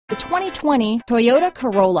The 2020 Toyota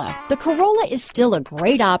Corolla. The Corolla is still a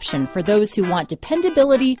great option for those who want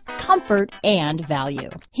dependability, comfort, and value.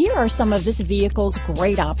 Here are some of this vehicle's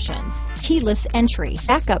great options: keyless entry,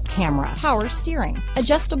 backup camera, power steering,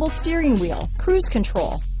 adjustable steering wheel, cruise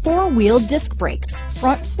control, four-wheel disc brakes,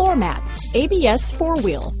 front floor mats, ABS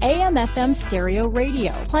four-wheel, AM/FM stereo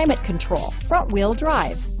radio, climate control, front-wheel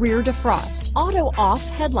drive, rear defrost, auto-off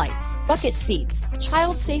headlights, bucket seats,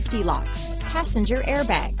 child safety locks, passenger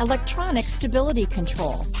airbag, electronic stability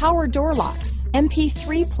control, power door locks,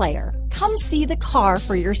 MP3 player. Come see the car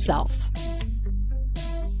for yourself.